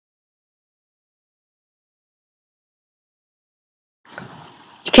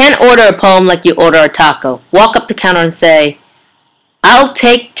You can't order a poem like you order a taco. Walk up the counter and say, "I'll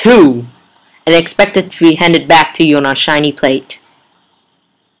take two," and expect it to be handed back to you on a shiny plate.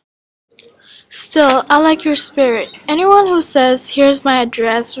 Still, I like your spirit. Anyone who says, "Here's my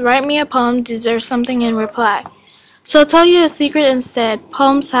address, write me a poem," deserves something in reply. So I'll tell you a secret instead.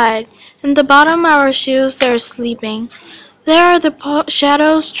 Poems hide. In the bottom of our shoes, they're sleeping. There are the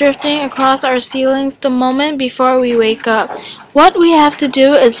shadows drifting across our ceilings the moment before we wake up. What we have to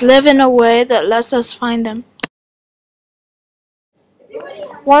do is live in a way that lets us find them.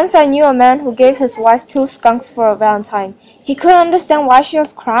 Once I knew a man who gave his wife two skunks for a Valentine. He couldn't understand why she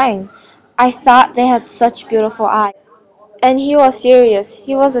was crying. I thought they had such beautiful eyes. And he was serious.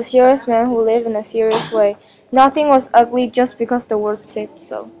 He was a serious man who lived in a serious way. Nothing was ugly just because the word said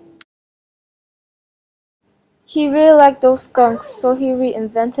so. He really liked those skunks, so he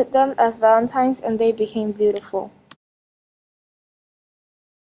reinvented them as Valentines and they became beautiful.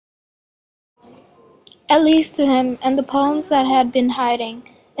 At least to him, and the poems that had been hiding.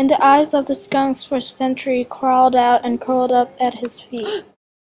 And the eyes of the skunks for centuries crawled out and curled up at his feet.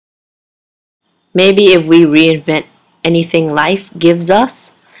 Maybe if we reinvent anything life gives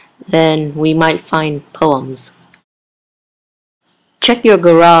us, then we might find poems. Check your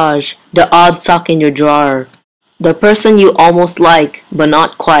garage, the odd sock in your drawer, the person you almost like but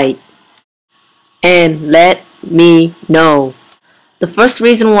not quite, and let me know. The first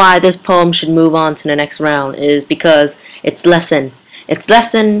reason why this poem should move on to the next round is because its lesson. Its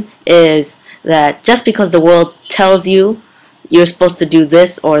lesson is that just because the world tells you you're supposed to do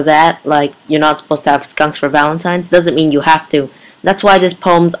this or that, like you're not supposed to have skunks for Valentine's, doesn't mean you have to. That's why this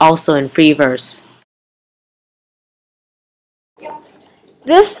poem's also in free verse.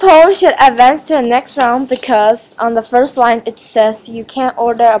 This poem should advance to the next round because on the first line it says you can't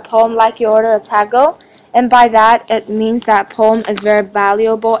order a poem like you order a taco, and by that it means that poem is very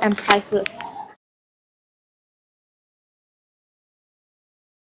valuable and priceless.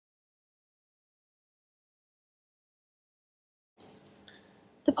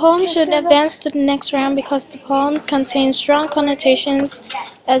 The poem should advance to the next round because the poems contain strong connotations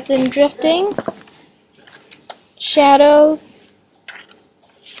as in drifting, shadows,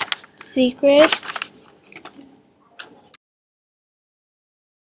 secret,